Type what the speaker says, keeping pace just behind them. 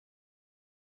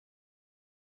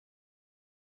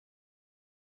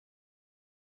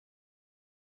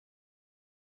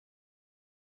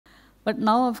But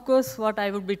now, of course, what I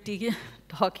would be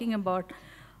talking about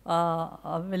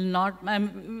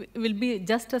will be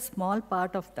just a small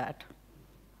part of that.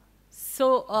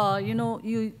 So,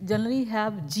 you generally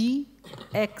have G,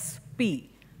 X, P.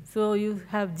 So you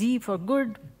have G for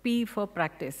good, P for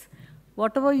practice.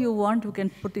 Whatever you want, you can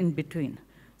put in between.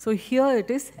 So here it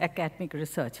is academic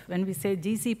research. When we say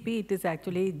GCP, it is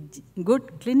actually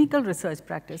good clinical research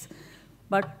practice.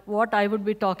 But what I would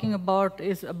be talking about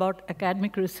is about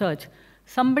academic research.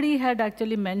 Somebody had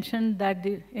actually mentioned that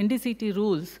the NDCT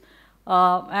rules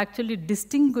actually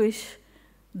distinguish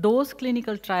those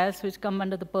clinical trials which come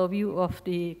under the purview of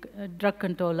the drug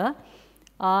controller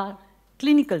are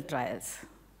clinical trials.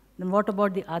 Then what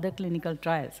about the other clinical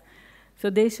trials? So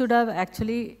they should have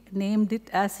actually named it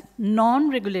as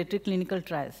non-regulatory clinical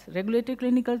trials. Regulatory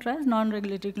clinical trials,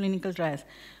 non-regulatory clinical trials.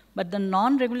 But the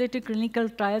non-regulatory clinical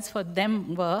trials for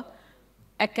them were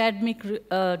academic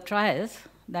trials,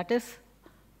 that is,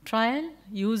 trial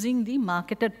using the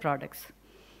marketed products.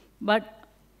 But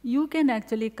you can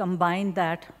actually combine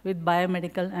that with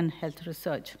biomedical and health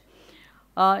research.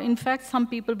 In fact, some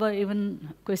people were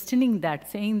even questioning that,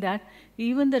 saying that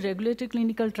even the regulatory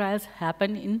clinical trials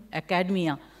happen in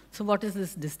academia. So what is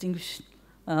this distinguishing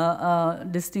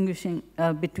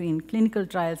between clinical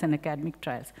trials and academic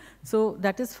trials? So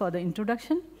that is for the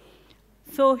introduction.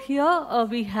 So here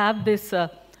we have this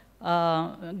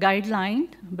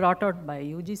guideline brought out by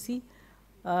UGC,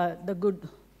 the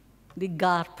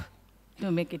GARP, to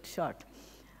make it short.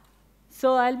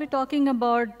 So I'll be talking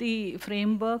about the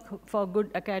framework for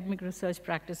good academic research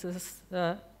practices,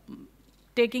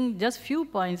 taking just few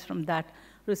points from that: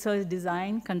 research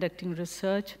design, conducting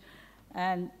research,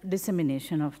 and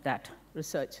dissemination of that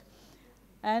research.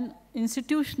 And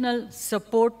institutional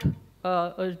support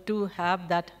to have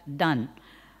that done.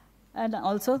 And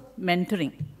also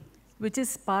mentoring, which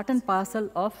is part and parcel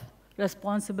of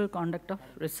responsible conduct of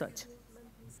research.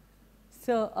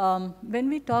 So when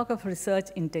we talk of research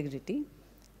integrity,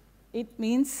 it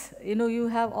means, you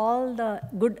have all the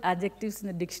good adjectives in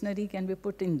the dictionary can be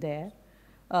put in there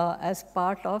as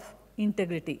part of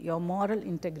integrity, your moral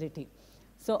integrity.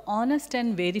 So honest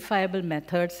and verifiable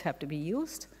methods have to be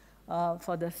used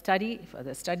for the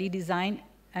study design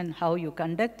and how you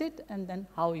conduct it, and then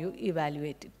how you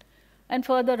evaluate it. And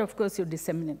further, of course, you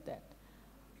disseminate that.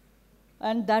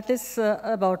 And that is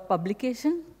about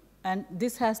publication. And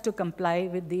this has to comply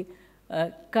with the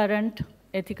current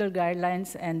ethical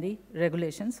guidelines and the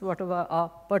regulations, whatever are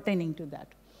pertaining to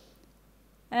that.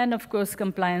 And of course,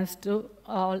 compliance to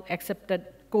all accepted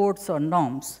codes or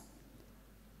norms.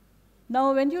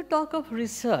 Now, when you talk of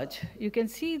research, you can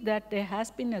see that there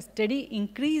has been a steady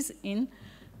increase in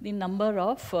the number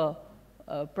of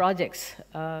projects,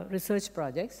 research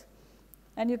projects.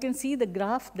 And you can see the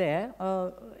graph there.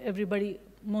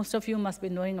 Most of you must be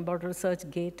knowing about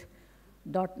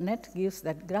ResearchGate.net gives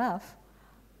that graph.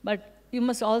 But you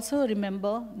must also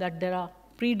remember that there are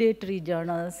predatory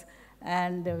journals,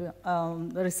 and the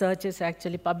research is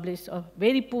actually published of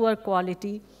very poor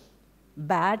quality,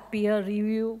 bad peer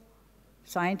review,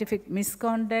 scientific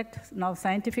misconduct. Now,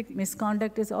 scientific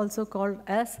misconduct is also called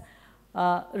as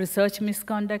research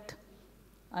misconduct,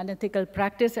 unethical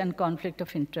practice, and conflict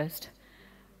of interest.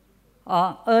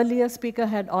 Earlier speaker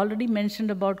had already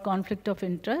mentioned about conflict of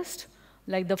interest,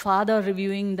 like the father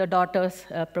reviewing the daughter's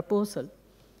proposal.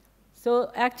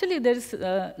 So actually, there is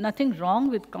nothing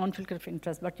wrong with conflict of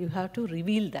interest, but you have to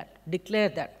reveal that, declare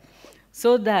that,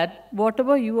 so that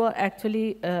whatever you are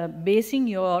actually basing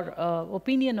your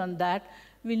opinion on that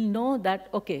will know that,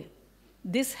 okay,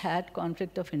 this had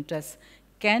conflict of interest.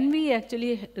 Can we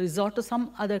actually resort to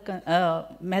some other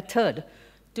method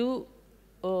to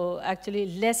actually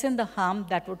lessen the harm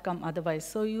that would come otherwise?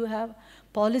 So you have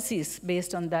policies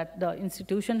based on that. The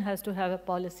institution has to have a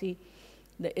policy.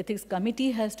 The ethics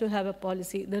committee has to have a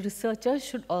policy. The researchers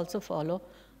should also follow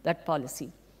that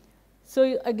policy.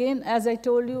 So again, as I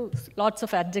told you, lots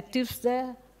of adjectives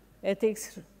there: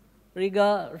 ethics,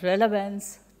 rigor,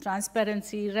 relevance,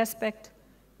 transparency, respect,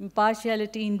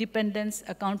 impartiality, independence,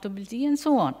 accountability, and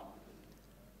so on.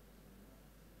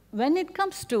 When it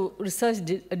comes to research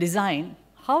design,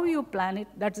 how you plan it,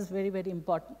 that is very, very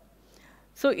important.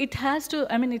 So it has to,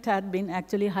 it had been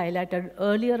actually highlighted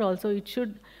earlier also, it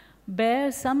should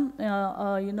bear some,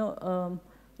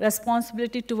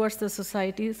 responsibility towards the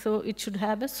society, so it should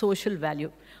have a social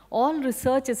value. All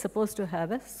research is supposed to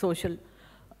have a social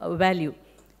value.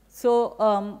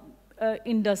 So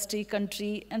industry,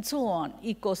 country, and so on,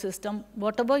 ecosystem,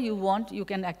 whatever you want, you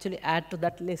can actually add to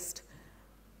that list.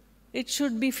 It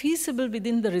should be feasible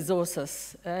within the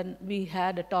resources. And we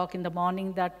had a talk in the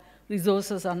morning that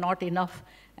resources are not enough,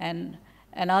 and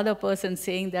another person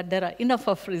saying that there are enough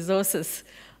of resources.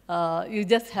 You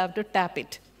just have to tap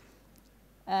it.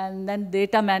 And then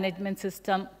data management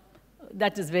system,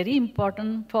 that is very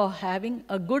important for having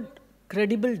a good,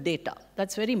 credible data.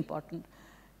 That's very important.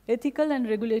 Ethical and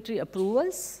regulatory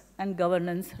approvals and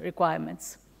governance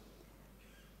requirements.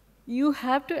 You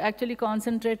have to actually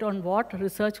concentrate on what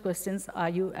research questions are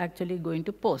you actually going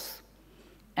to pose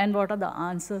and what are the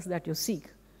answers that you seek.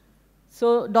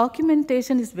 So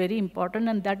documentation is very important,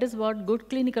 and that is what good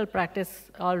clinical practice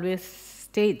always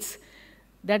states,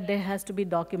 that there has to be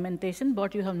documentation.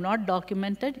 What you have not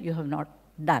documented, you have not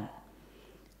done.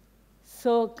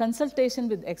 So consultation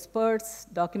with experts,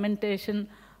 documentation,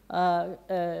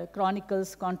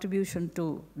 chronicles contribution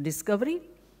to discovery,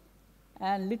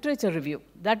 and literature review.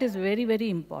 That is very, very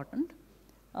important.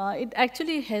 It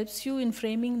actually helps you in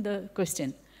framing the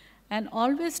question. And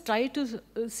always try to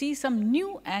see some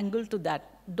new angle to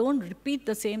that. Don't repeat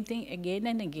the same thing again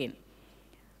and again.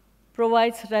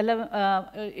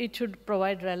 It should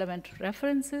provide relevant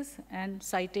references and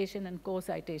citation and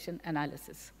co-citation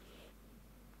analysis.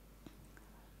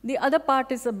 The other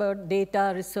part is about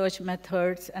data, research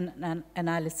methods, and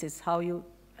analysis, how you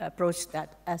approach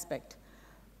that aspect.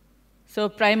 So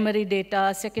primary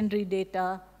data, secondary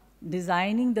data,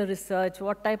 designing the research,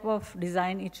 what type of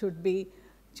design it should be,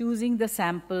 choosing the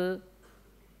sample,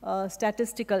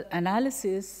 statistical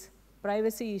analysis,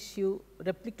 privacy issue,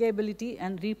 replicability,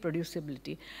 and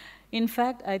reproducibility. In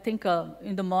fact, I think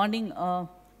in the morning,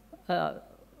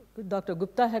 Dr.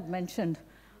 Gupta had mentioned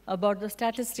about the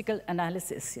statistical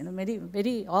analysis. You know,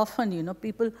 very often, you know,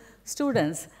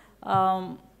 students,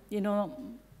 you know,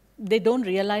 they don't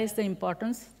realize the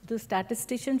importance. The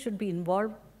statistician should be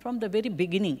involved from the very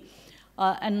beginning,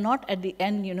 and not at the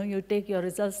end. You know, you take your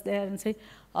results there and say,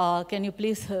 can you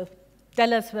please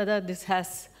tell us whether this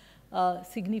has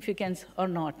significance or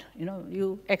not? You know,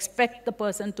 you expect the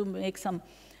person to make some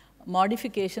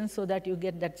modifications so that you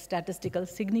get that statistical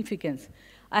significance.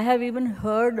 I have even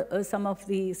heard some of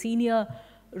the senior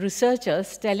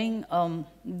researchers telling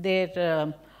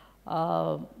their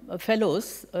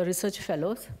fellows, research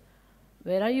fellows,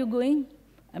 where are you going?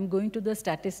 I'm going to the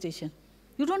statistician.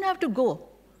 You don't have to go.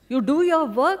 You do your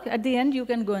work, at the end you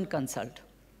can go and consult.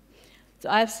 So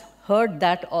I've heard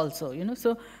that also, you know.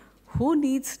 So who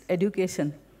needs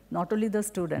education? Not only the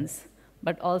students,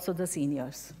 but also the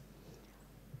seniors.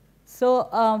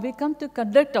 So we come to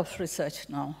conduct of research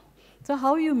now. So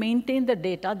how you maintain the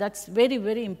data, that's very,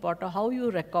 very important. How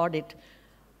you record it,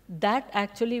 that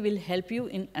actually will help you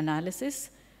in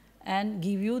analysis and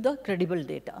give you the credible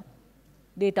data.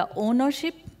 Data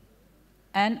ownership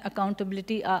and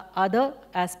accountability are other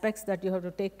aspects that you have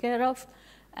to take care of,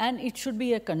 and it should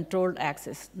be a controlled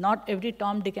access. Not every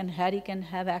Tom, Dick, and Harry can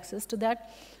have access to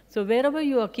that. So wherever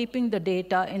you are keeping the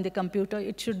data in the computer,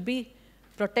 it should be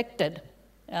protected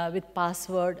with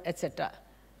password, etc.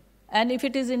 And if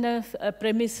it is in a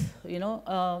premise, you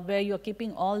know, where you're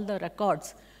keeping all the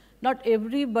records, not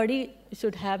everybody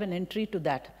should have an entry to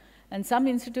that. And some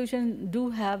institutions do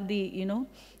have the, you know,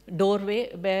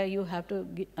 doorway where you have to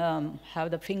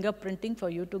have the fingerprinting for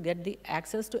you to get the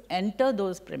access to enter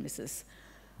those premises.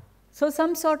 So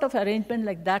some sort of arrangement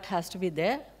like that has to be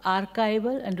there.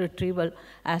 Archival and retrieval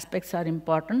aspects are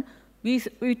important.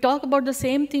 We talk about the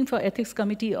same thing for ethics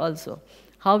committee also.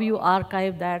 How you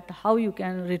archive that, how you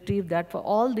can retrieve that. For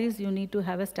all these, you need to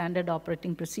have a standard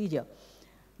operating procedure.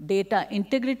 Data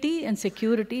integrity and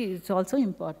security is also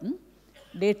important.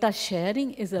 Data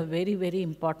sharing is a very, very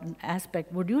important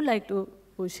aspect. Would you like to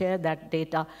share that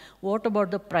data? What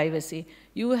about the privacy?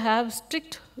 You have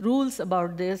strict rules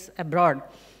about this abroad.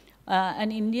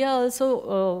 And India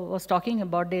also was talking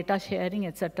about data sharing,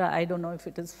 etc. I don't know if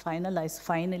it is finalized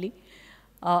finally.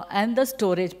 And the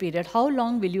storage period, how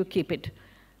long will you keep it?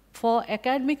 For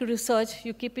academic research,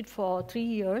 you keep it for 3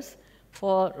 years.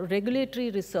 For regulatory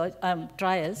research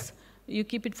trials, you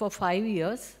keep it for 5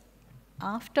 years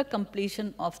after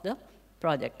completion of the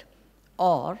project.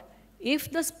 Or if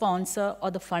the sponsor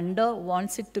or the funder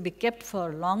wants it to be kept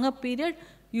for a longer period,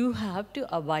 you have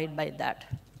to abide by that.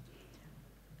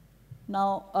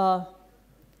 Now,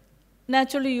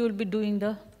 naturally, you will be doing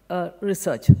the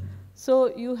research.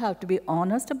 So you have to be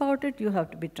honest about it, you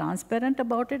have to be transparent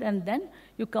about it, and then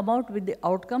you come out with the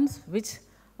outcomes, which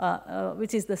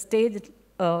is the stage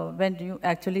when you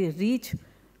actually reach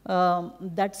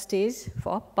that stage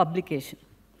for publication.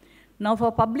 Now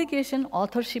for publication,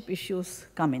 authorship issues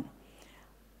come in.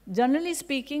 Generally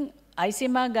speaking,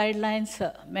 ICMR guidelines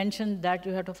mention that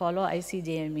you have to follow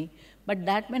ICJME, but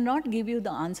that may not give you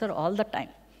the answer all the time.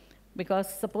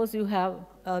 Because suppose you have,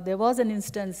 there was an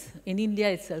instance in India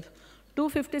itself,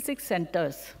 256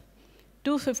 centers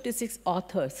 256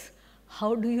 authors.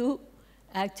 How do you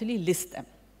actually list them?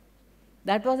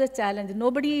 That was a challenge.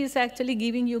 Nobody is actually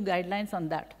giving you guidelines on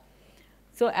that.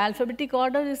 So alphabetic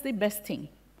order is the best thing.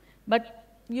 But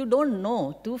you don't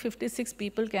know, 256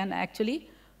 people can actually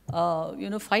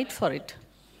fight for it.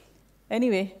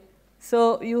 Anyway,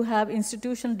 so you have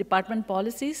institutional department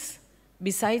policies.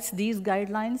 Besides these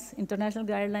guidelines, international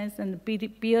guidelines, and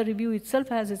peer review itself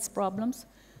has its problems,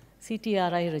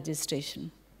 CTRI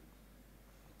registration.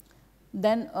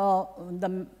 Then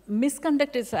the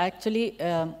misconduct is actually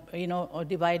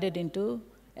divided into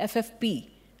FFP,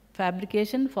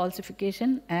 fabrication,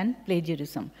 falsification, and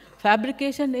plagiarism.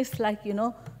 Fabrication is like,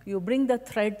 you bring the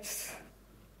threads,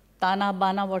 tana,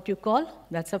 bana, what you call,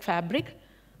 that's a fabric.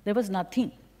 There was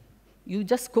nothing. You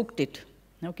just cooked it,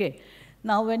 okay?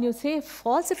 Now, when you say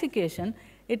falsification,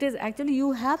 it is actually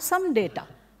you have some data,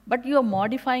 but you are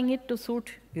modifying it to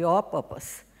suit your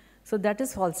purpose. So that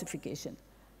is falsification.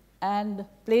 And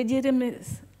plagiarism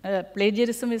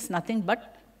is nothing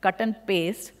but cut and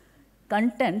paste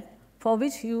content for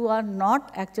which you are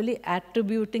not actually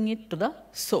attributing it to the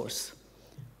source.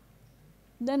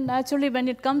 Then naturally, when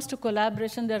it comes to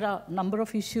collaboration, there are a number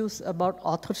of issues about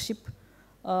authorship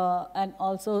and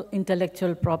also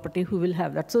intellectual property, who will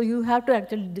have that. So you have to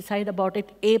actually decide about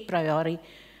it a priori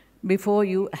before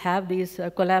you have these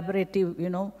collaborative,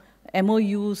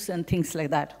 MOUs and things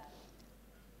like that.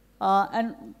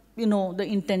 And the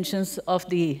intentions of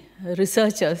the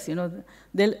researchers,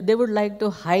 they would like to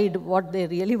hide what they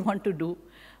really want to do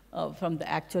from the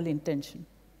actual intention.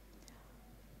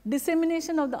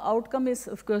 Dissemination of the outcome is,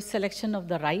 of course, selection of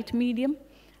the right medium,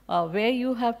 where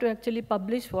you have to actually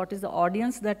publish what is the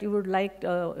audience that you would like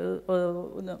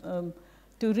to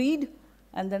read,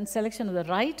 and then selection of the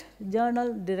right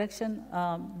journal,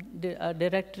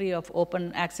 directory of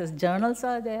open access journals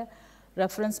are there,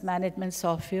 reference management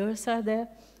softwares are there,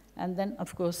 and then,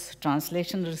 of course,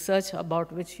 translation research,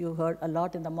 about which you heard a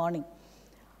lot in the morning.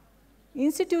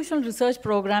 Institutional research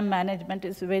program management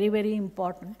is very, very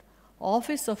important.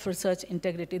 Office of Research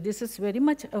Integrity, this is very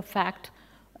much a fact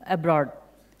abroad.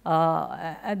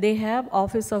 They have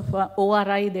Office of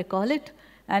ORI, they call it,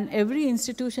 and every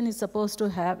institution is supposed to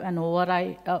have an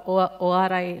ORI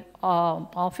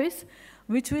office,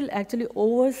 which will actually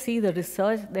oversee the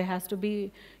research. There has to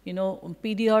be,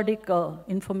 periodic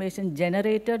information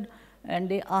generated, and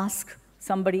they ask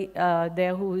somebody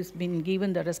there who has been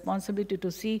given the responsibility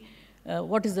to see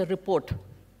what is the report.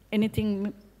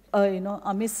 Anything,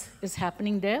 amiss is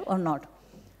happening there or not.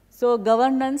 So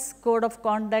governance, code of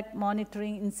conduct,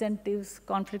 monitoring, incentives,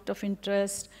 conflict of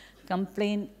interest,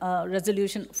 complaint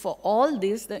resolution, for all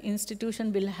this, the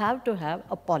institution will have to have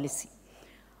a policy.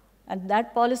 And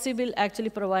that policy will actually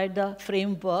provide the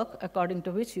framework according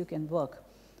to which you can work.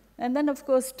 And then, of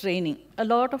course, training. A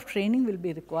lot of training will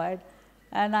be required.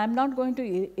 And I'm not going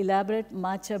to elaborate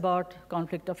much about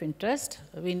conflict of interest.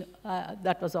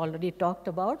 That was already talked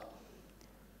about.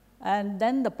 And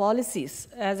then the policies.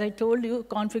 As I told you,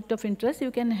 conflict of interest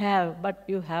you can have, but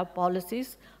you have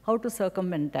policies how to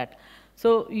circumvent that.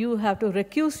 So you have to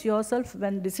recuse yourself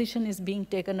when decision is being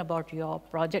taken about your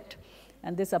project.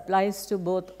 And this applies to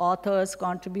both authors,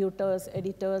 contributors,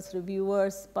 editors,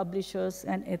 reviewers, publishers,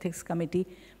 and ethics committee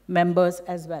members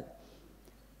as well.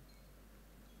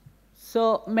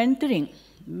 So mentoring,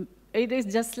 it is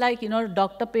just like,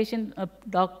 doctor-patient,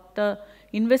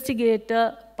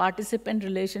 doctor-investigator, participant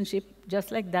relationship,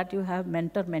 just like that you have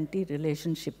mentor-mentee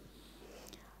relationship.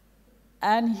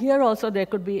 And here also there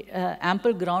could be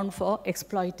ample ground for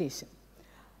exploitation.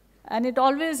 And it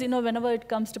always, whenever it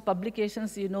comes to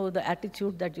publications, the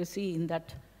attitude that you see in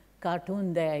that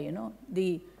cartoon there,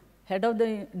 the head of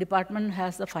the department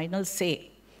has the final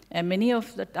say. And many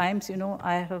of the times,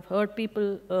 I have heard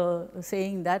people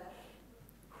saying that,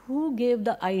 who gave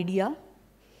the idea?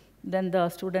 Then the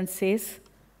student says,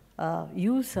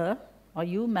 you, sir, or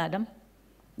you, madam.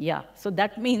 Yeah, so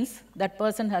that means that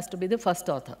person has to be the first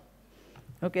author.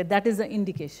 Okay, that is the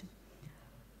indication.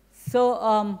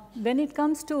 So when it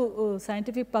comes to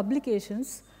scientific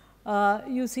publications,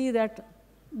 you see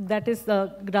that is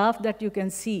the graph that you can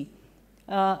see.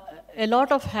 A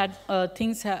lot of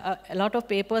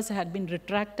papers had been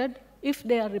retracted if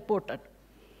they are reported,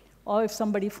 or if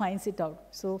somebody finds it out.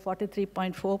 So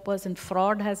 43.4%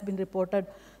 fraud has been reported.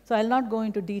 So I'll not go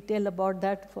into detail about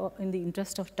that in the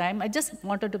interest of time. I just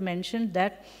wanted to mention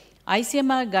that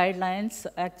ICMR guidelines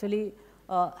actually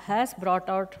has brought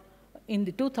out in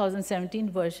the 2017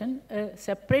 version a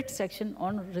separate section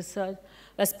on research,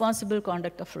 responsible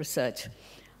conduct of research.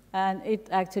 And it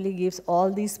actually gives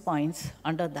all these points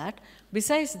under that.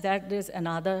 Besides that, there's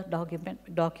another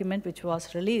document which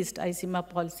was released, ICMR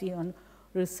policy on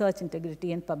research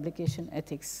integrity and publication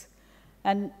ethics.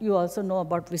 And you also know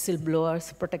about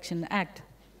Whistleblowers Protection Act.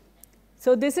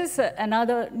 So this is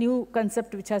another new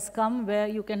concept which has come where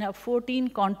you can have 14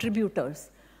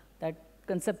 contributors, that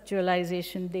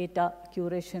conceptualization, data,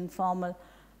 curation, formal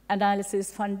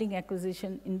analysis, funding,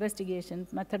 acquisition, investigation,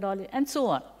 methodology, and so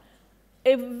on.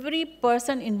 Every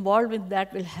person involved with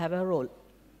that will have a role.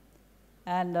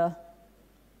 And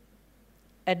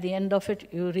at the end of it,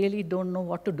 you really don't know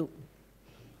what to do,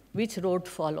 which road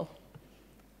follow.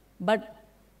 But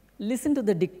listen to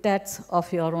the dictates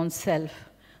of your own self.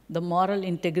 The moral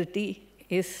integrity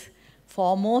is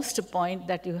foremost point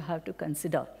that you have to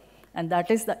consider. And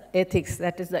that is the ethics,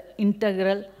 that is the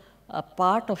integral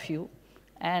part of you.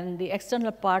 And the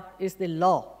external part is the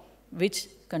law, which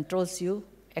controls you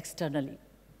externally.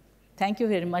 Thank you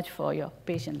very much for your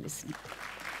patient listening.